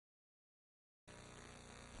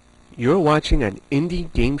You're watching an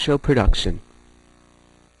indie game show production.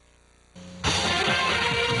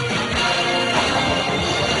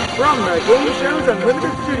 From the Game Shows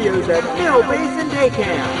Unlimited Studios at BASIN Day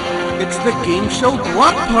Camp, It's the game show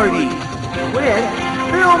block party. with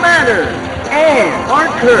Bill Manners and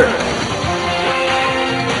Mark Kurtz.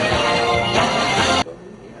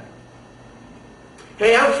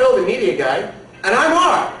 Hey, I'm Phil, the media guy, and I'm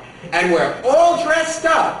Mark, and we're all dressed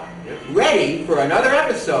up, ready for another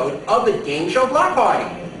episode of the Game Show Block Party.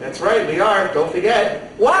 That's right, we are. Don't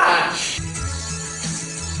forget, watch!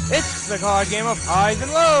 It's the card game of highs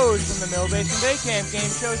and lows from the Mill Basin Day Camp Game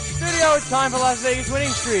Show studio. It's time for Las Vegas winning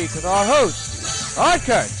streak with our host, Art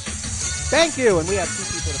Kurtz. Thank you, and we have two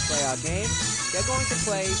people to play our game. They're going to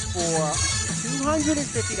play for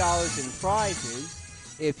 $250 in prizes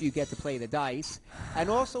if you get to play the dice, and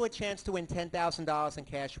also a chance to win $10,000 in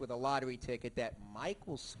cash with a lottery ticket that Mike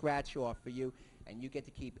will scratch off for you, and you get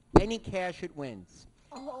to keep any cash it wins.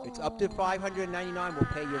 It's up to $599. We'll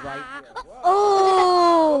pay you right.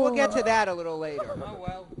 Oh! We'll get to that a little later. Oh,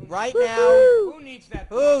 well. Right now, Who needs that?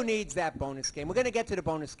 who needs that bonus game? We're going to get to the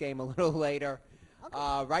bonus game a little later.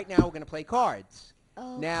 Right now, we're going to play cards.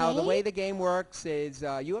 Now, the way the game works is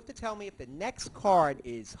you have to tell me if the next card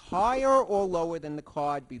is higher or lower than the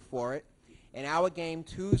card before it. In our game,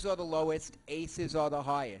 twos are the lowest, aces are the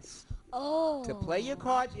highest. Oh. To play your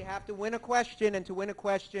cards, you have to win a question, and to win a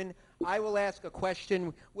question, I will ask a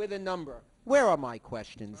question with a number. Where are my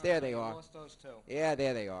questions? There they are. Lost those two. Yeah,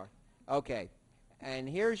 there they are. Okay. And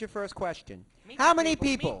here's your first question. Meet How the many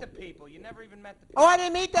people? Meet the people. You never even met the people. Oh, I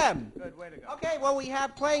didn't meet them. Good way to go. Okay, well, we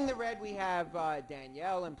have playing the red, we have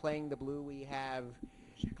Danielle, and playing the blue, we have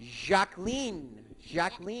Jacqlene.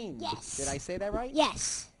 Jacqlene. Yes. Did I say that right?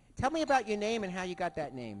 Yes. Tell me about your name and how you got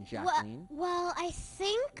that name, Jacqlene. Well, I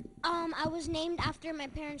think I was named after my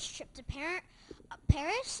parents' trip to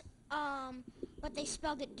Paris, but they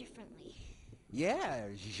spelled it differently. Yeah,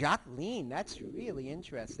 Jacqlene. That's really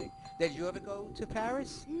interesting. Did you ever go to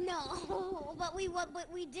Paris? No, but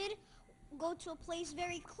we did go to a place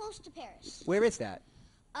very close to Paris. Where is that?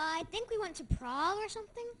 I think we went to Prague or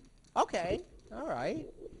something. Okay. All right.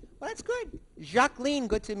 Well, that's good. Jacqlene,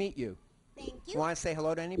 good to meet you. Thank You you. want to say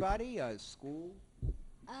hello to anybody? School?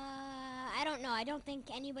 I don't know. I don't think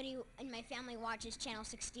anybody in my family watches Channel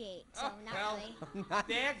 68, so Oh, not well. really.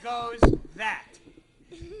 There goes that.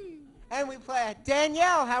 And we play.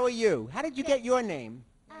 Danielle, how are you? How did you get your name?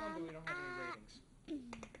 No wonder we don't have any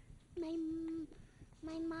ratings.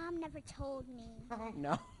 My mom never told me.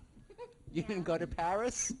 No. You didn't go to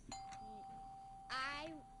Paris?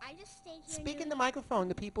 I just stayed here. Speak in the microphone.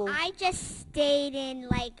 The people. I just stayed in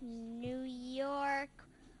like New York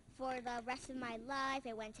for the rest of my life.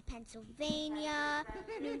 I went to Pennsylvania,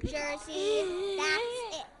 New Jersey.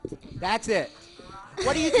 That's it. That's it.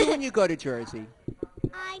 What do you do when you go to Jersey?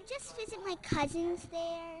 I just visit my cousins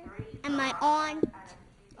there and my aunt.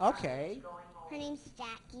 Okay. Her name's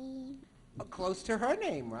Jackie. Close to her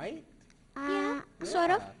name, right? Yeah,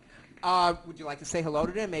 sort of. Would you like to say hello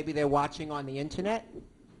to them? Maybe they're watching on the internet.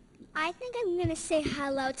 I think I'm going to say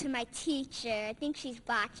hello to my teacher. I think she's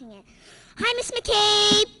watching it. Hi, Miss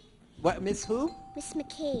McCabe. What, Miss who? Miss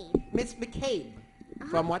McCabe. Miss McCabe.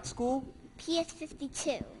 From what school?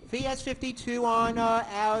 PS52. PS52 on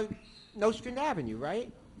our Nostrand Avenue, right?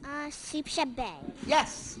 Sheepshead Bay.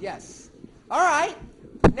 Yes, yes. All right.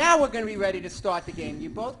 Now we're going to be ready to start the game. You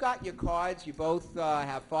both got your cards. You both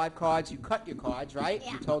have 5 cards. You cut your cards, right?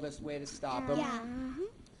 Yeah. You told us where to stop them. Yeah.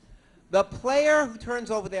 The player who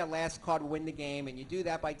turns over their last card will win the game, and you do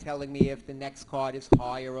that by telling me if the next card is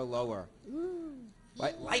higher or lower.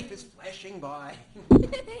 Right? Life is flashing by.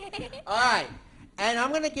 All right. And I'm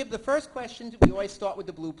going to give the first question. We always start with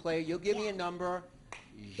the blue player. You'll give me a number,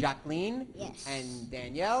 Jacqlene. Yes. And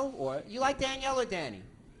Danielle, or you like Danielle or Dani?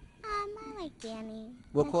 I like Danny.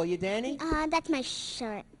 We'll call you Dani? That's my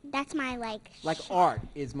shirt. That's my, Like shirt. Art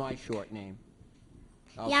is my short name.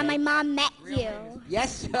 Yeah, Okay. my mom met Real you. name is-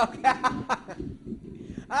 Yes. Okay.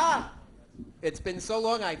 It's been so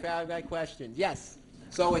long I found my questions. Yes.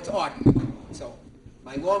 So it's Art. So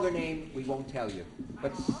my longer name we won't tell you,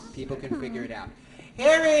 but people can figure it out.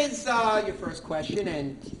 Here is your first question,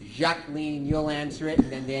 and Jacqlene, you'll answer it,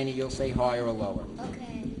 and then Dani, you'll say higher or lower.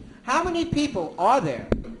 Okay. How many people are there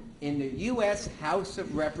in the U.S. House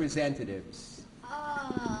of Representatives?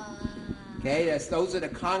 Okay, those are the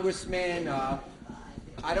congressmen.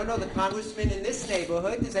 I don't know the congressman in this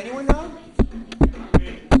neighborhood. Does anyone know?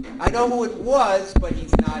 I know who it was, but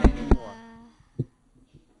he's not anymore.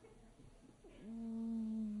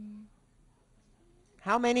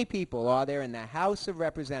 How many people are there in the House of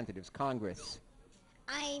Representatives, Congress?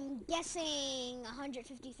 I'm guessing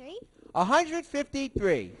 153.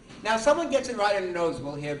 153. Now, if someone gets it right on the nose,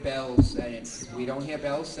 we'll hear bells, and we don't hear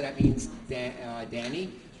bells, so that means,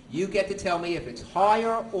 Danny, you get to tell me if it's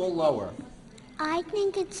higher or lower. I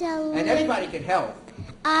think it's a little... And everybody can help.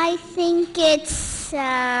 I think it's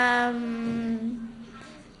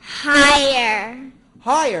higher.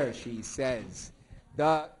 Higher, she says.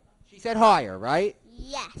 She said higher, right?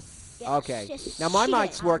 Yes. Okay. Just Now my shit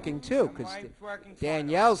mic's it. working too, because Mike's working fine.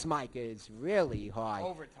 Danielle's mic is really high.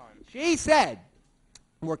 Overtime. She said,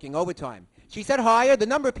 working overtime. She said higher. The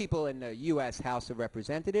number of people in the U.S. House of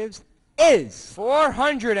Representatives is...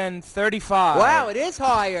 435. Wow, it is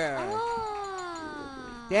higher. Oh.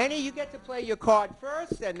 Danny, you get to play your card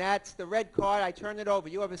first, and that's the red card. I turn it over.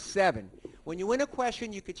 You have a 7. When you win a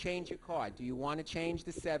question, you could change your card. Do you want to change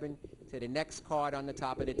the 7 to the next card on the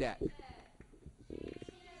top of the deck?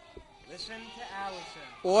 Listen to Allison.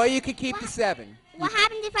 Or you could keep the 7. What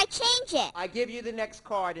happens if I change it? I give you the next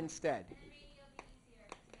card instead.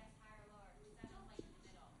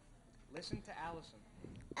 Listen to Allison.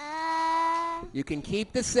 You can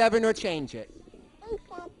keep the 7 or change it.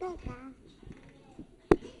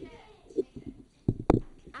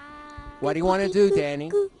 What do you want to do,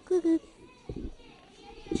 Danny?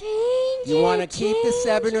 Change You want to keep the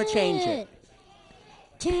 7 or change it?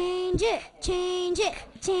 Change it, change it,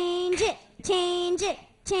 change it, change it,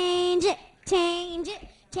 change it, change it,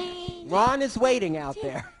 change it. Ron is waiting out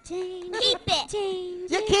there. Keep it.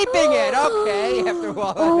 Change You're keeping it, okay, after all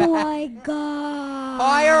of Oh that. my God.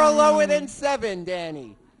 Higher or lower than 7,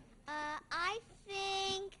 Danny? I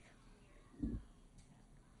think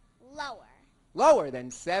lower. Lower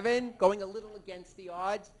than 7, going a little against the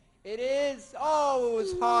odds. It is, oh, it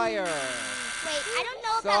was higher. Wait, I don't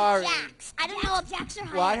know Sorry. about jacks. I don't know if jacks are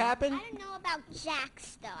higher. What happened? I don't know about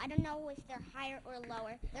jacks, though. I don't know if they're higher or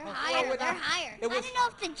lower. They're Well, higher. well, They're higher. it was- I don't know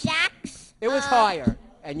if the jacks... It was higher,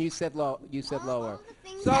 and you said low. You said lower. all the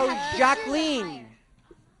things So that have pictures are Jacqlene higher.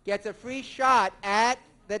 gets a free shot at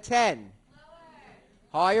the 10.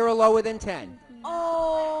 Higher or lower than 10?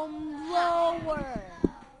 Lower.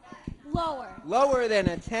 Lower. Lower than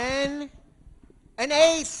a 10. An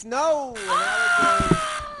ace. No.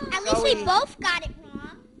 At least we Zoe. both got it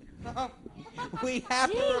wrong. We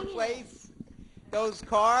have to replace those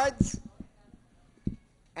cards.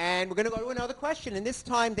 And we're going to go to another question. And this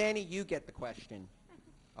time, Danny, you get the question.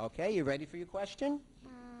 Okay, you ready for your question?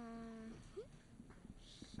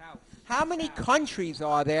 South. How many countries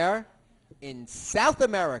are there in South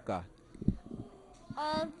America?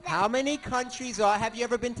 How many countries have you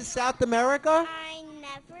ever been to South America? I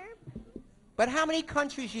never. But how many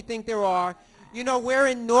countries you think there are? You know, we're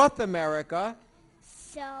in North America.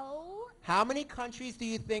 So, How many countries do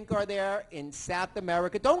you think are there in South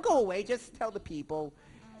America? Don't go away. Just tell the people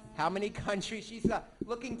how many countries she's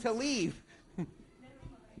looking to leave.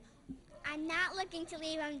 I'm not looking to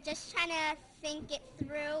leave. I'm just trying to think it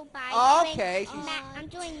through by Okay, doing math. I'm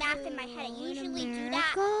doing math in my head. I usually do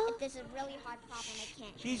that if there's a really hard problem I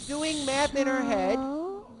can't. She's doing math in her head.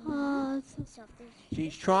 So if there's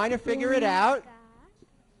She's trying to figure it out.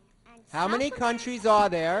 and How many South countries are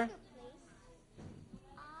there?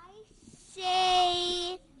 I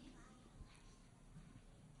say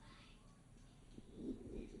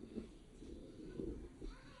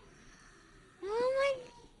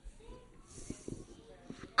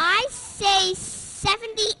I say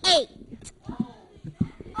 78.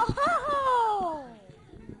 Oh!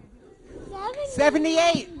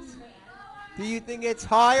 78. Do you think it's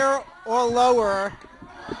higher or lower?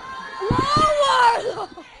 Lower!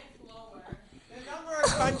 The number of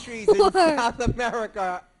countries in South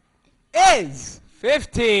America is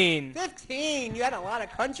 15. 15. You had a lot of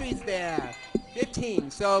countries there. 15.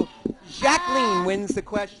 So Jacqlene wins the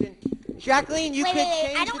question. Jacqlene, you Wait, could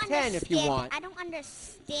wait, I change don't the 10 if you understand want. it. I don't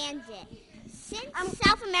understand it. Since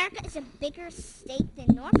South America is a bigger state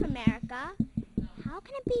than North America, how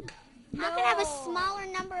can it be? How can it have a smaller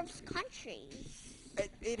number of countries?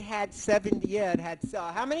 It had 70. Yeah, it had.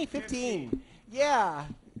 How many? 15. Yeah.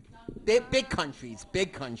 They're big countries.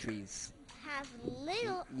 Big countries. Have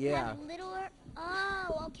little. Yeah. Have littler.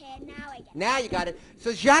 Oh, okay. Now I get. Now you got it.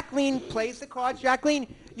 So Jacqlene plays the cards. Jacqlene,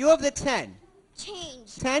 you have the 10.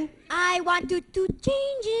 Change. 10? I want to change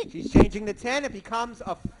it. She's changing the 10. It becomes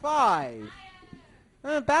a 5.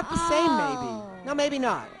 About the same, maybe. No, maybe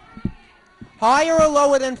not. Higher or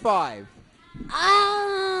lower than 5?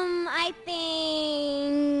 I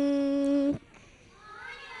think.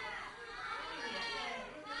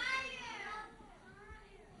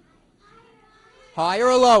 Higher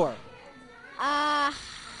or lower? Higher.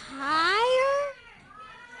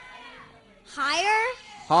 Higher.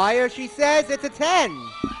 Higher, she says. It's a 10.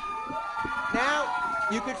 Now,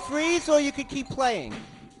 you could freeze or you could keep playing.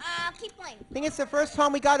 Keep playing. I think it's the first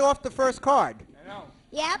time we got off the first card. I know.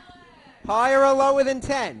 Yep. Higher or lower than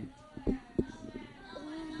 10?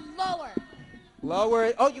 Lower.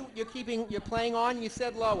 Lower. Oh, you're playing on? You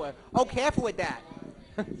said lower. Oh, careful with that.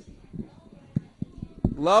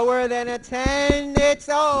 Lower than a 10.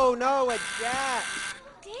 Oh, no, a jack.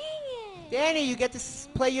 Dang it. Danny, you get to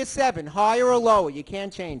play your 7. Higher or lower? You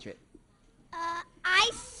can't change it. I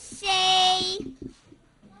say...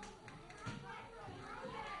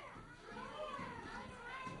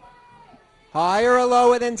 Higher or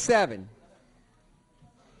lower than 7?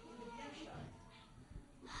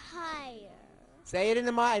 Higher. Say it in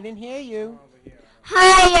the mic. I didn't hear you.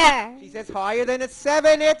 Higher. She says higher than a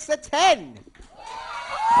 7. It's a 10.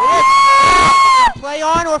 It is. Play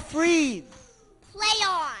on or freeze? Play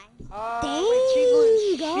on.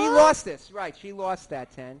 She lost this. Right, she lost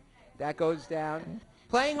that 10. That goes down.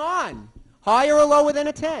 Playing on. Higher or lower than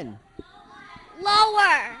a 10?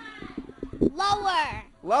 Lower. Lower.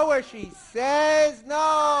 Lower, she says. No.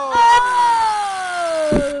 Oh.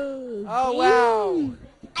 Oh, wow.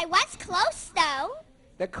 I was close, though.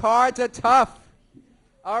 The cards are tough.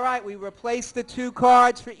 All right, we replaced the 2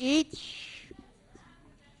 cards for each.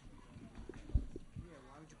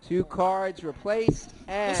 2 cards replaced.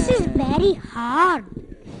 And This is very hard.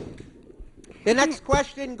 the next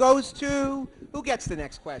question goes to... Who gets the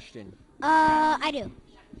next question? I do.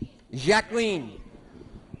 Jacqlene.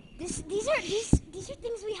 These are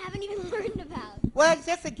things we haven't even learned about. Well, it's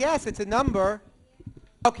just a guess. It's a number.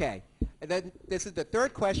 Okay. And then this is the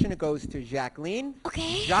third question. It goes to Jacqlene.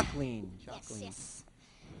 Okay. Jacqlene. Yes.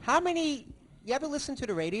 How many... You ever listen to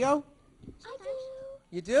the radio? I do.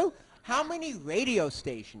 You do? How many radio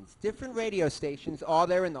stations, different radio stations, are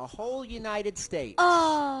there in the whole United States?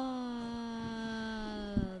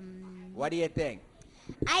 What do you think?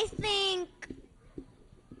 I think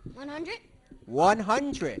 100.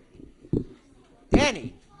 100.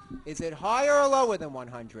 Danny, is it higher or lower than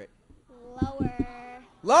 100? Lower.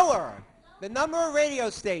 Lower. The number of radio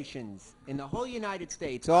stations in the whole United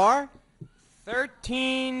States are?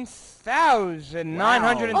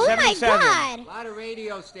 13,977. Oh my God. A lot of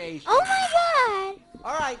radio stations. Oh my God.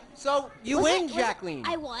 All right, so you win, Jacqlene.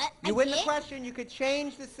 I what? You win the question. You could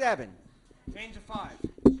change the 7. Change to 5.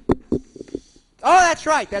 Oh, that's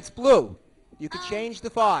right. That's blue. You could change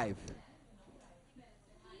the 5.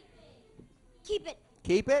 Keep it.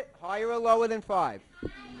 Keep it. Higher or lower than 5?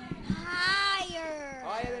 Higher.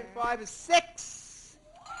 Higher than 5 is 6.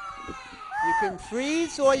 You can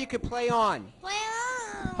freeze or you can play on. Play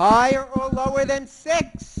on. Higher or lower than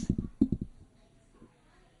 6?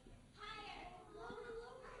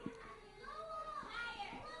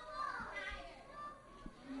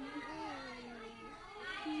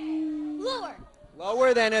 Lower.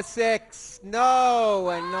 Lower than a 6. No,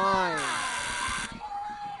 a 9.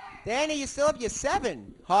 Danny, you still have your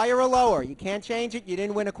 7. Higher or lower? You can't change it. You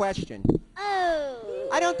didn't win a question. Oh.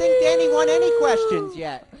 I don't think Danny won any questions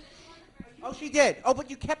yet. Oh, she did. Oh, but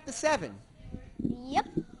you kept the 7. Yep.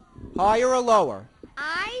 Higher or lower?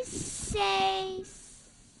 I say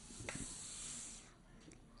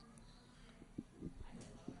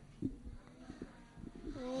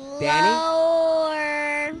Danny?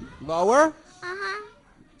 Lower. Lower? Uh-huh.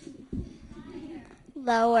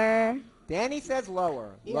 Lower. Danny says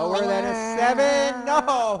lower. Lower. Lower than a 7? No.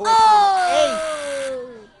 It's Oh.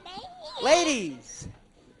 an 8. Ladies,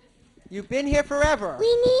 you've been here forever. We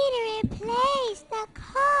need to replace the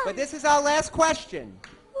card. But this is our last question.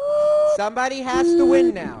 Somebody has to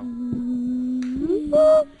win now.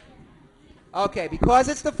 Okay, because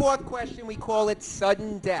it's the 4th question, we call it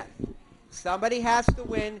sudden death. Somebody has to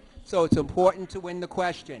win, so it's important to win the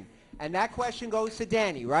question. And that question goes to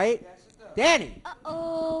Danny, right? Yes, it does. Danny.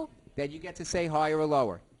 Uh-oh. Then you get to say higher or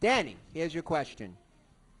lower. Danny, here's your question.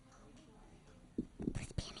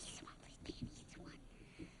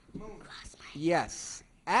 Yes.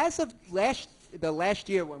 As of the last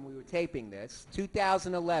year when we were taping this,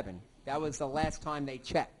 2011, that was the last time they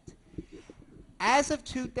checked. As of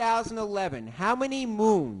 2011, how many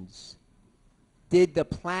moons did the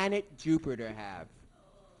planet Jupiter have?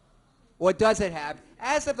 Or does it have?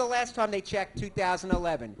 As of the last time they checked,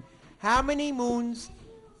 2011, how many moons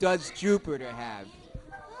does Jupiter have?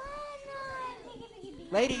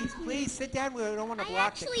 Ladies, please sit down. We don't want to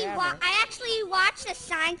block the camera. I actually watched a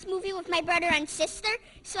science movie with my brother and sister,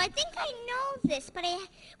 so I think I know this, but I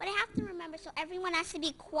have to remember, so everyone has to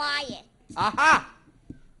be quiet. Aha!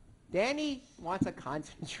 Danny wants to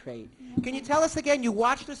concentrate. Can you tell us again, you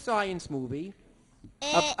watched a science movie,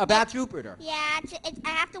 About Jupiter. Yeah, I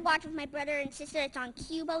have to watch with my brother and sister. It's on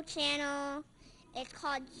Cubo channel. It's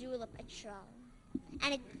called Zula Patrol,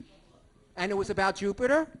 And it was about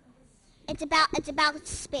Jupiter? it's about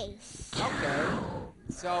space. Okay.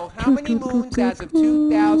 So how many moons as of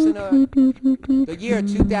the year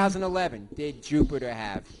 2011 did Jupiter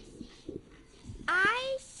have?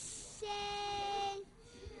 I say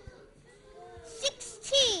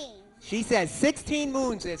 16. She says 16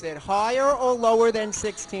 moons. Is it higher or lower than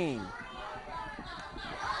 16?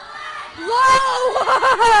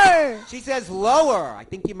 Lower! She says lower. I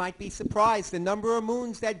think you might be surprised. The number of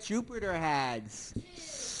moons that Jupiter has.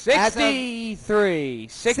 63.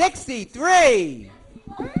 63!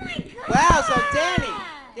 Oh my God! Wow, so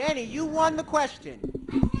Danny, you won the question.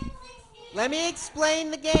 Let me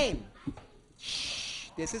explain the game. Shh,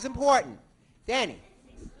 this is important. Danny,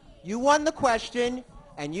 you won the question,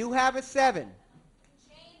 and you have a 7.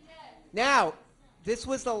 Now, this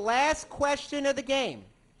was the last question of the game.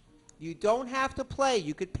 You don't have to play.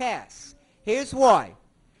 You could pass. Here's why.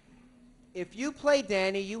 If you play,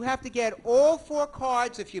 Danny, you have to get all 4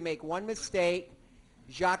 cards. If you make one mistake,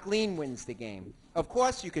 Jacqlene wins the game. Of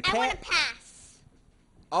course, you could pass. I want to pass.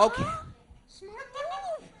 Okay. Smart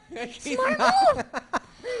move. She's Smart not- move.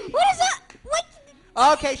 What is that? What?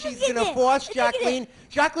 Okay, she's going to force Jacqlene.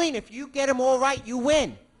 Jacqlene, if you get them all right, you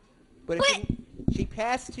win. But she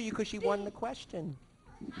passed to you because she won the question.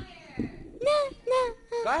 No.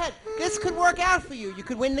 Go ahead. This could work out for you. You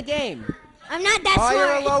could win the game. I'm not that Higher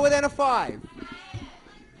smart. or lower than a 5?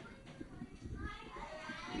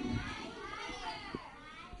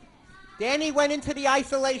 Danny went into the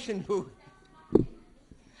isolation booth.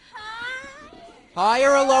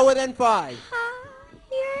 Higher or lower than 5?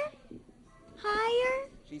 Higher.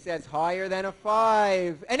 She says higher than a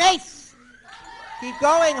 5. An ace! Keep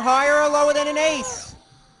going. Higher or lower than an ace?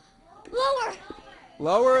 Lower.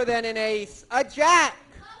 Lower than an ace. A jack!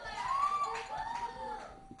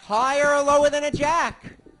 Higher or lower than a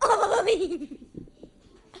jack?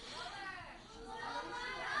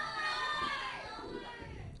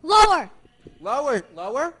 Lower.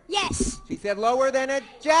 Lower? Yes. She said lower than a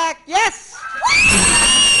jack. Yes!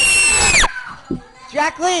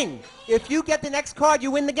 Jacqlene, if you get the next card,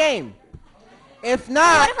 you win the game. If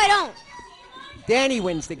not, What if I don't? Danny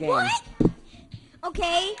wins the game. What?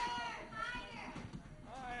 Okay.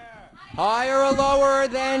 Higher or lower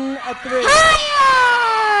than a 3?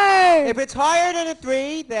 Higher. If it's higher than a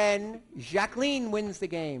 3, then Jacqlene wins the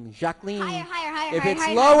game. Jacqlene. Higher. If it's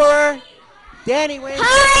higher. lower, Danny wins.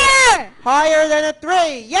 Higher. Higher than a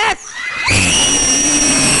 3. Yes!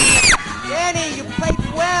 Danny, you played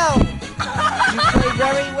well. You played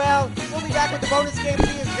very well. We'll be back with the bonus game.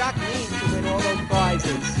 Here's Jacqlene to win all those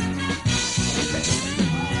prizes.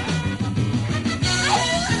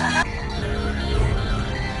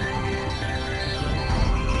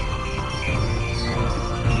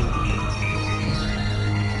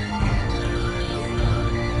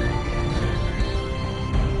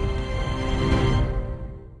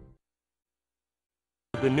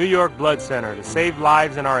 The New York Blood Center to save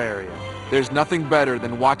lives in our area. There's nothing better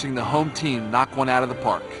than watching the home team knock one out of the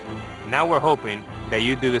park. Now we're hoping that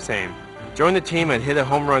you do the same. Join the team and hit a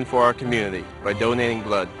home run for our community by donating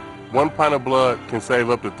blood. 1 pint of blood can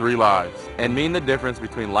save up to 3 lives. And mean the difference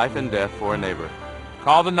between life and death for a neighbor.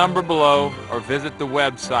 Call the number below or visit the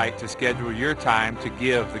website to schedule your time to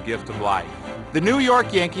give the gift of life. The New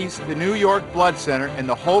York Yankees, the New York Blood Center, and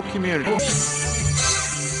the whole community.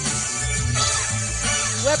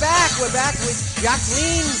 We're back with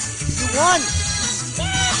Jacqlene. You won.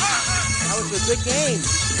 That was a good game.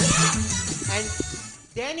 And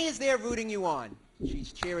Danny is there rooting you on.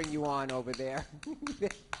 She's cheering you on over there.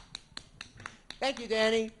 Thank you,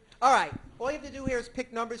 Danny. All right. All you have to do here is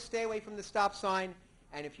pick numbers, stay away from the stop sign,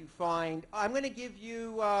 and if you find, I'm going to give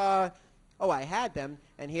you, I had them,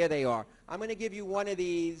 and here they are. I'm going to give you one of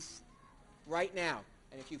these right now.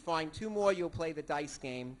 And if you find 2 more, you'll play the dice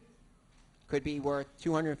game. Could be worth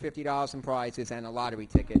 $250 in prizes and a lottery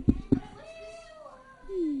ticket.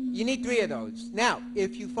 You need 3 of those. Now,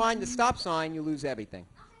 if you find the stop sign, you lose everything.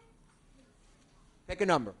 Pick a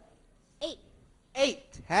number. 8. 8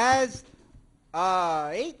 has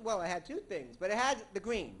 8. Well, it had 2 things, but it had the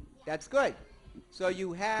green. That's good. So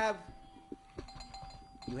you have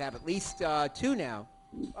at least 2 now.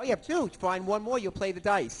 Oh, you have 2. Find 1 more, you'll play the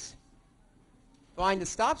dice. Find the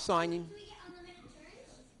stop sign.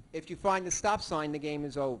 If you find the stop sign, the game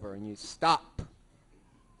is over, and you stop.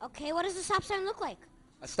 Okay, what does the stop sign look like?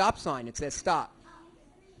 A stop sign. It says stop.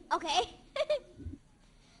 Okay.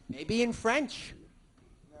 Maybe in French.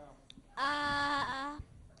 I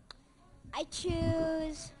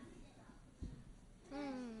choose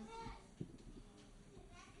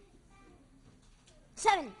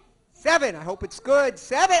 7. 7. I hope it's good.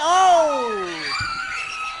 7. Oh!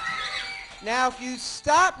 Now, if you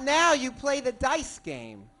stop now, you play the dice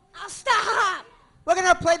game. I'll stop. We're going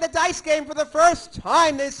to play the dice game for the first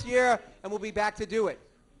time this year, and we'll be back to do it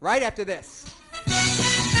right after this.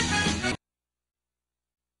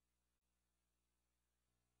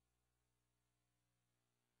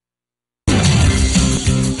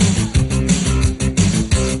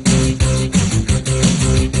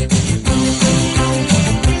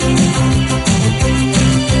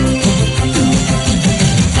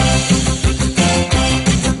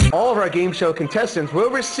 All of our game show contestants will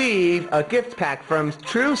receive a gift pack from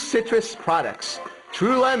True Citrus products.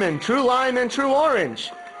 True Lemon, True Lime, and True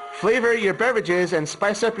Orange. Flavor your beverages and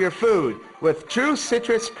spice up your food with True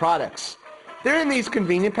Citrus products. They're in these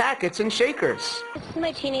convenient packets and shakers. This is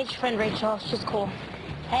my teenage friend Rachel. She's cool.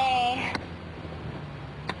 Hey.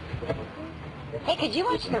 Hey, could you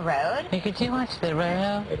watch the road? Hey, could you watch the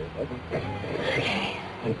road? Okay.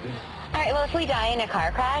 All right, well, if we die in a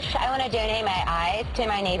car crash, I want to donate my eyes to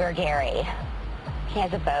my neighbor, Gary. He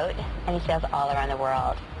has a boat, and he sails all around the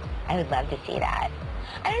world. I would love to see that.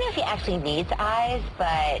 I don't know if he actually needs eyes,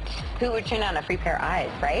 but who would turn on a free pair of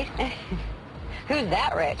eyes, right? Who's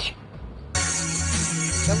that rich?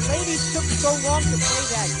 The ladies took so long to play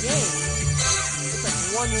that game. It's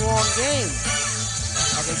like one long game.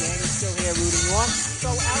 Okay, Dani's still here rooting you on. So,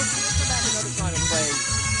 Allison, let's come back another time and play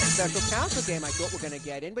a special council game I thought we're going to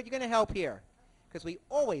get in, but you're going to help here. Because we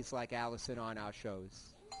always like Allison on our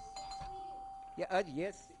shows. Yeah,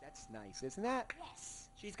 yes, that's nice, isn't that? Yes.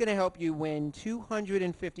 She's going to help you win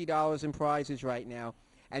 $250 in prizes right now,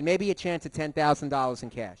 and maybe a chance at $10,000 in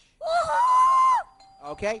cash.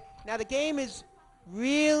 Okay? Now, the game is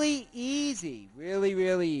really easy. Really,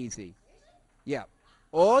 really easy. Yeah.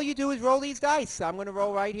 All you do is roll these dice. I'm going to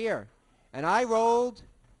roll right here. And I rolled.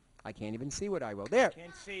 I can't even see what I rolled. There.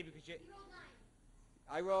 Can't see because you...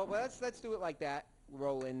 I rolled. Well, let's do it like that.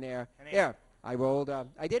 Roll in there. There. I rolled.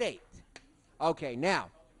 I did 8. Okay, now.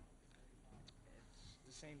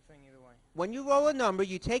 It's the same thing either way. When you roll a number,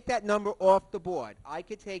 you take that number off the board. I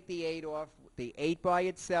could take the 8 off, the 8 by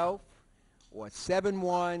itself, or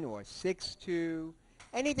 7-1, or 6-2,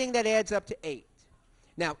 anything that adds up to 8.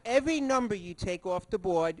 Now, every number you take off the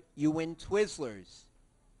board, you win Twizzlers.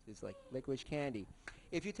 It's like licorice candy.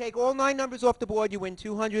 If you take all 9 numbers off the board, you win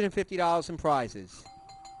 $250 in prizes.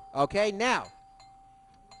 Okay, now,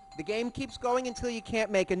 the game keeps going until you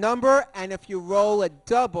can't make a number, and if you roll a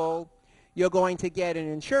double, you're going to get an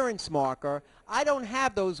insurance marker. I don't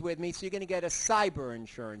have those with me, so you're going to get a cyber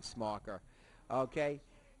insurance marker. Okay?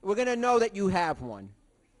 We're going to know that you have one.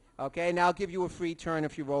 Okay? And I'll give you a free turn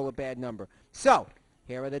if you roll a bad number. So,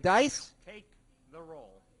 here are the dice. Take the roll.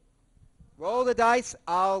 Roll the dice.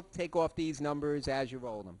 I'll take off these numbers as you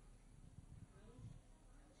roll them.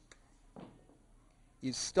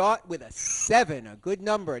 You start with a 7, a good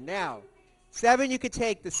number. Now, 7, you could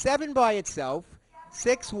take the 7 by itself,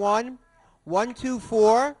 6-1,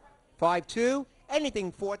 1-2-4, 5-2,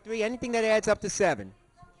 anything 4-3, anything that adds up to 7.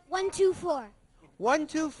 1-2-4.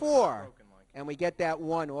 1-2-4. And we get that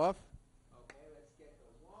 1 off. Okay, let's get the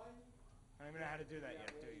 1. I don't even know how to do that yet,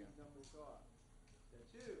 do you? The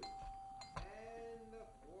 2 and the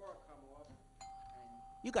 4 come off.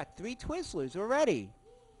 And you got 3 Twizzlers already.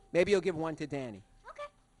 Maybe you'll give 1 to Dani. Okay.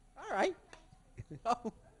 All right.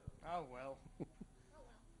 Oh, well.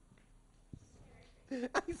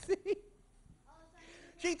 I see.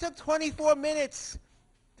 She took 24 minutes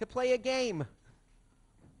to play a game.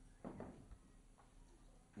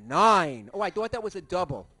 9. Oh, I thought that was a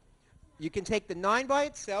double. You can take the 9 by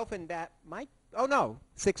itself, and that might... Oh, no.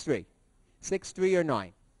 6-3. 6-3 or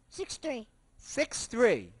 9. 6-3. 6-3.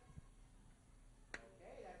 Okay,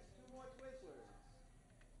 that's 2 more Twizzlers.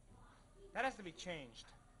 That has to be changed.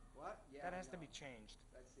 What? Yeah, that has to be changed.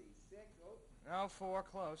 Let's see. 6. Oh. No, 4.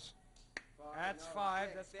 Close. 5, That's no, 5.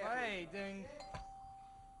 6, That's 7. hey, ding.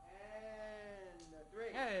 And 3.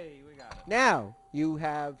 Hey, we got it. Now, you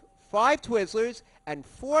have 5 Twizzlers and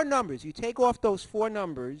 4 numbers. You take off those 4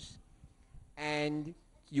 numbers, and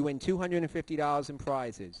you win $250 in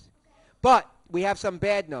prizes. But we have some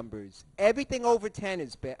bad numbers. Everything over 10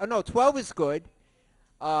 is bad. Oh, no, 12 is good.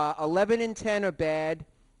 11 and 10 are bad.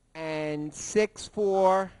 And 6,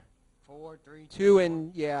 4, 4, 3, 2,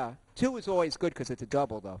 and, yeah. 2 is always good because it's a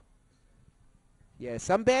double, though. Yeah,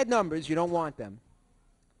 some bad numbers, you don't want them.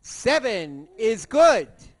 7 is good.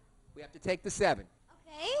 We have to take the 7.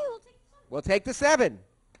 Okay, we'll take the 7. We'll take the 7.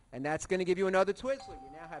 And that's going to give you another Twizzler.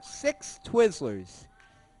 You now have 6 Twizzlers.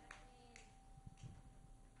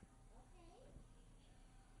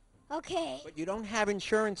 Okay. But you don't have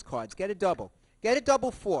insurance cards. Get a double. Get a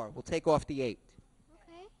double 4. We'll take off the 8.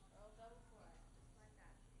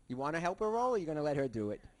 You want to help her roll, or are you going to let her do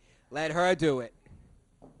it? Let her do it.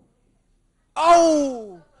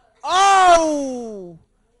 Oh! Oh!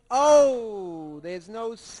 Oh! There's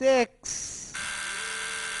no 6.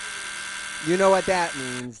 You know what that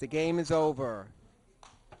means. The game is over.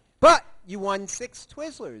 But you won 6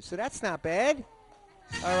 Twizzlers, so that's not bad.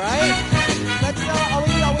 All right? Let's, are we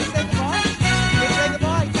say goodbye? Let's say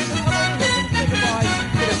goodbye. Come over here. We're going to say goodbye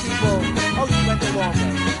to the people. Oh, you went the long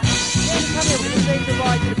way. Danny, come here. We're going to say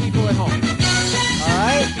goodbye to the people at home. All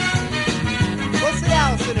right? We'll see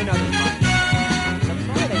Allison another time. It's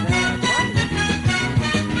Friday, man.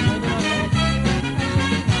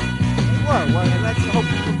 Well, let's hope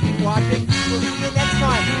people keep watching. We'll see you next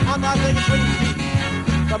time on Las Vegas Winning Street.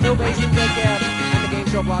 From Mill Basin, take care, and the Game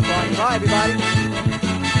Show Block Party. Bye, everybody.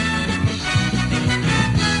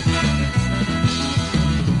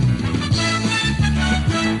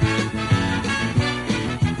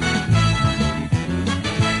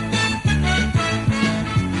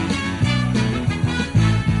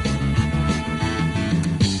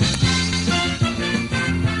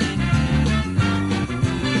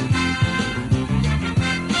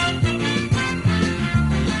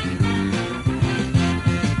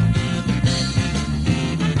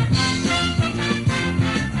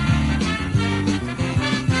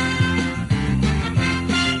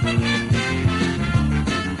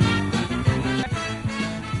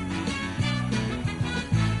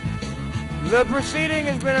 The proceeding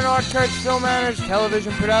has been an Art Kurtz Film Managed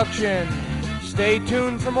television production. Stay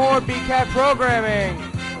tuned for more BCAT programming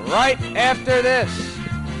right after this.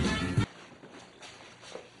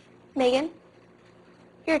 Megan,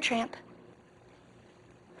 you're a tramp.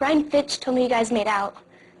 Ryan Fitch told me you guys made out.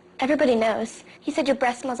 Everybody knows. He said your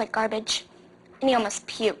breath smells like garbage. And he almost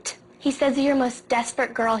puked. He says you're the most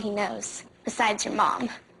desperate girl he knows, besides your mom.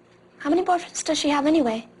 How many boyfriends does she have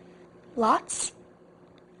anyway? Lots?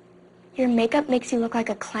 Your makeup makes you look like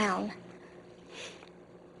a clown.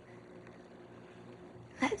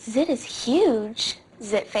 That zit is huge,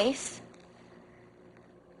 zit face.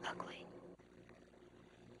 Ugly.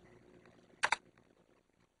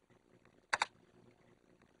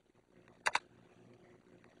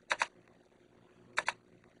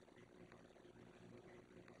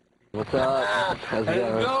 What's up? How's it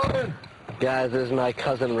going? Guys, this is my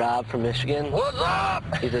cousin Rob from Michigan. What's up?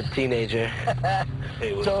 He's a teenager.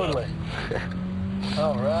 Hey, what's Totally. up?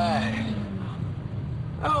 All right.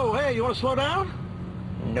 Oh, hey, you want to slow down?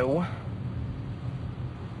 No.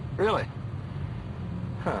 Really?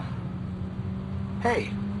 Huh.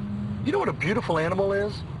 Hey, you know what a beautiful animal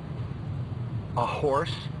is? A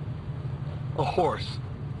horse. A horse.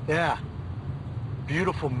 Yeah.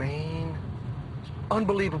 Beautiful mane.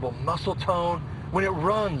 Unbelievable muscle tone. When it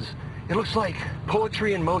runs, it looks like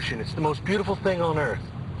poetry in motion. It's the most beautiful thing on earth.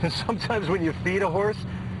 And sometimes when you feed a horse,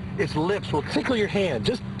 its lips will tickle your hand.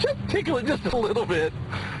 Just tickle it just a little bit.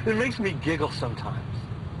 It makes me giggle sometimes.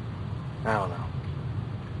 I don't know.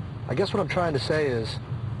 I guess what I'm trying to say is,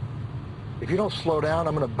 if you don't slow down,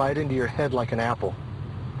 I'm going to bite into your head like an apple.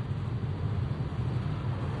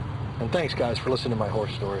 And thanks, guys, for listening to my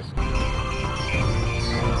horse stories.